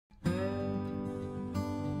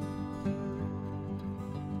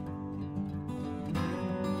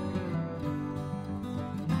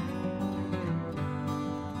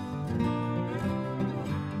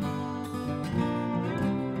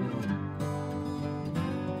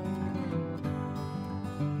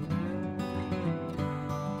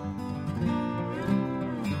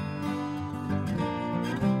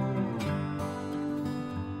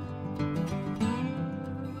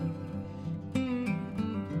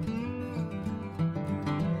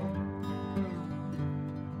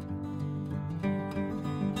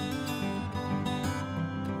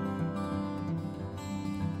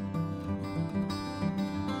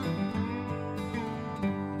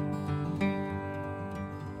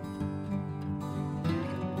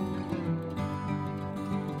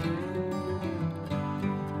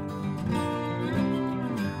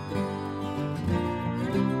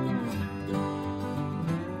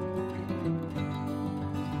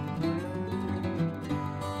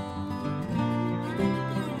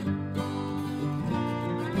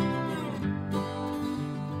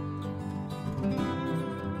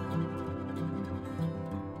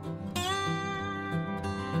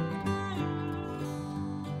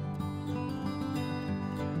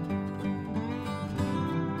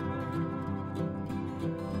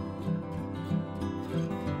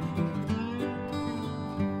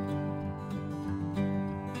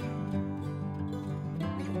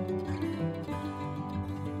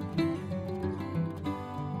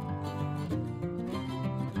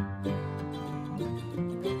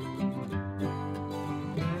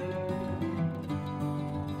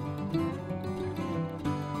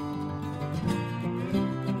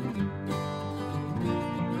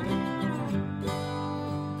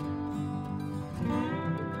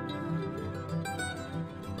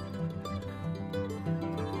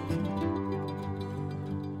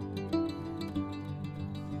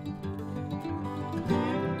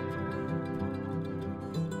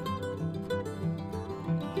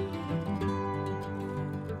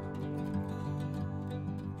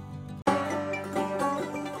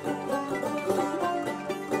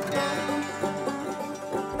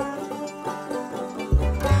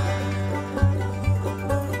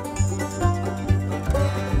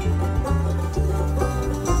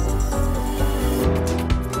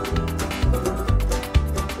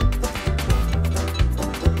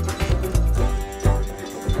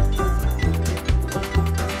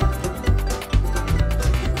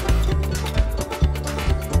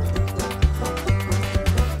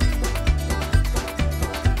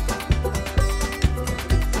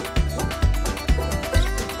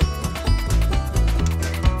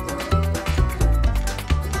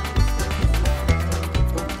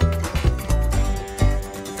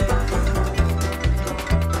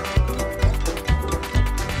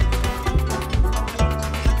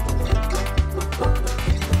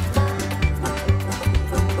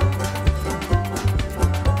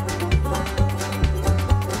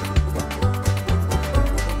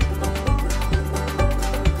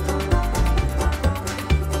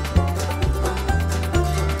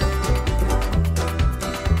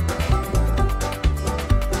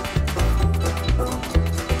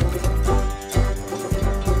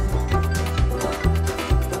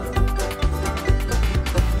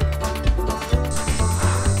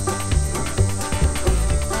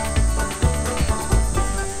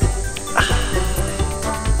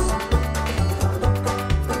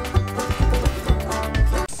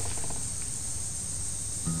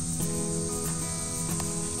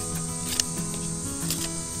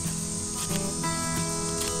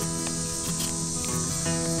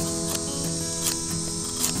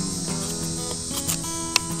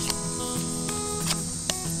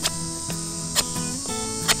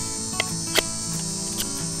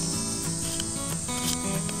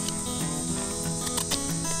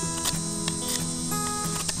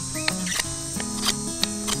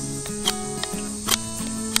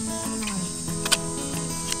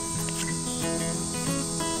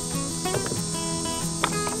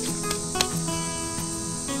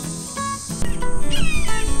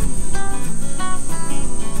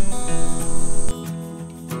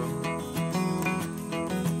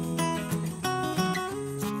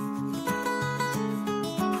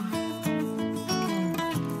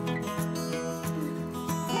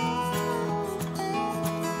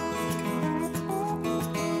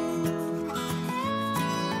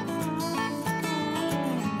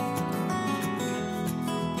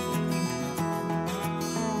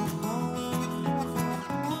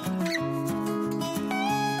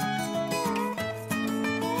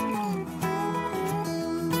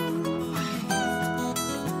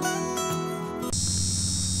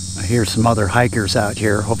hear some other hikers out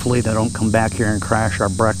here. Hopefully they don't come back here and crash our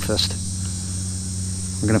breakfast.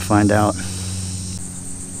 We're gonna find out.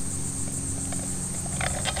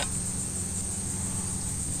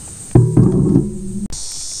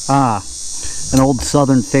 Ah, an old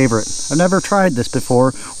southern favorite. I've never tried this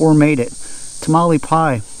before or made it. Tamale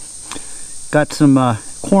pie. Got some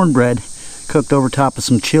cornbread cooked over top of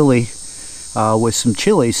some chili with some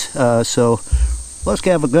chilies. So let's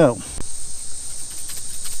have a go.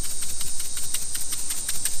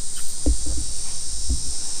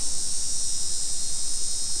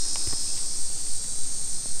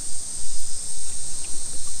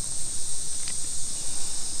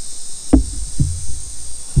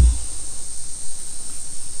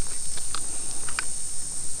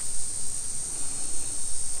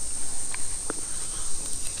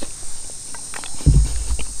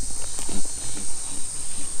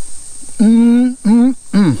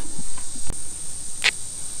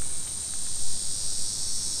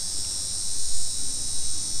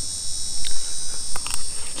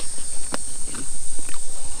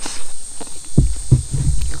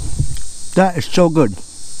 That is so good,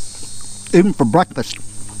 even for breakfast.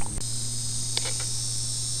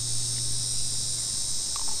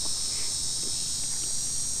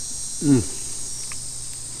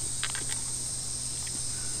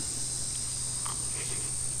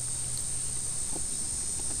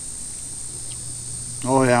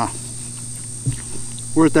 Oh yeah.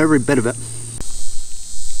 Worth every bit of it.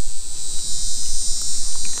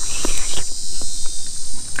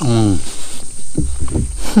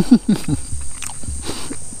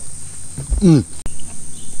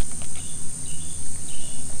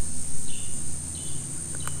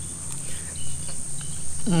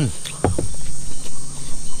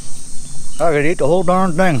 I could eat the whole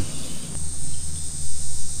darn thing.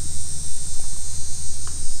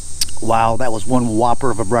 Wow, that was one whopper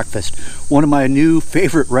of a breakfast. One of my new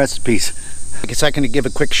favorite recipes. I guess I can give a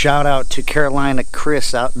quick shout out to Carolina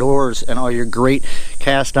Chris Outdoors and all your great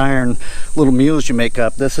cast iron little meals you make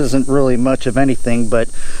up. This isn't really much of anything, but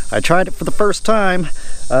I tried it for the first time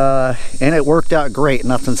and it worked out great.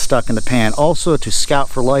 Nothing stuck in the pan. Also to Scout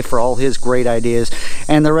for Life for all his great ideas,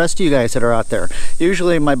 and the rest of you guys that are out there.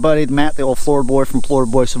 Usually my buddy Matt, the old Florida boy from Florida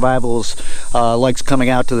Boy Survivals, likes coming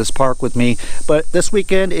out to this park with me, but this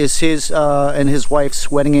weekend is his and his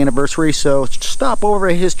wife's wedding anniversary, so stop over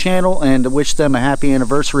at his channel and wish them a happy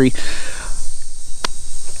anniversary.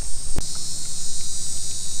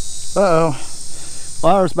 Uh-oh,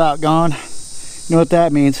 fire's about gone. You know what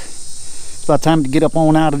that means? It's about time to get up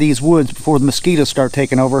on out of these woods before the mosquitoes start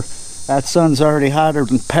taking over. That sun's already hotter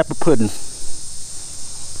than pepper pudding.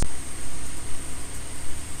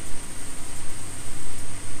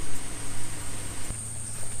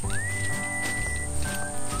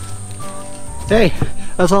 Hey,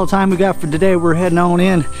 that's all the time we got for today. We're heading on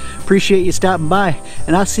in. Appreciate you stopping by,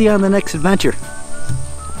 and I'll see you on the next adventure.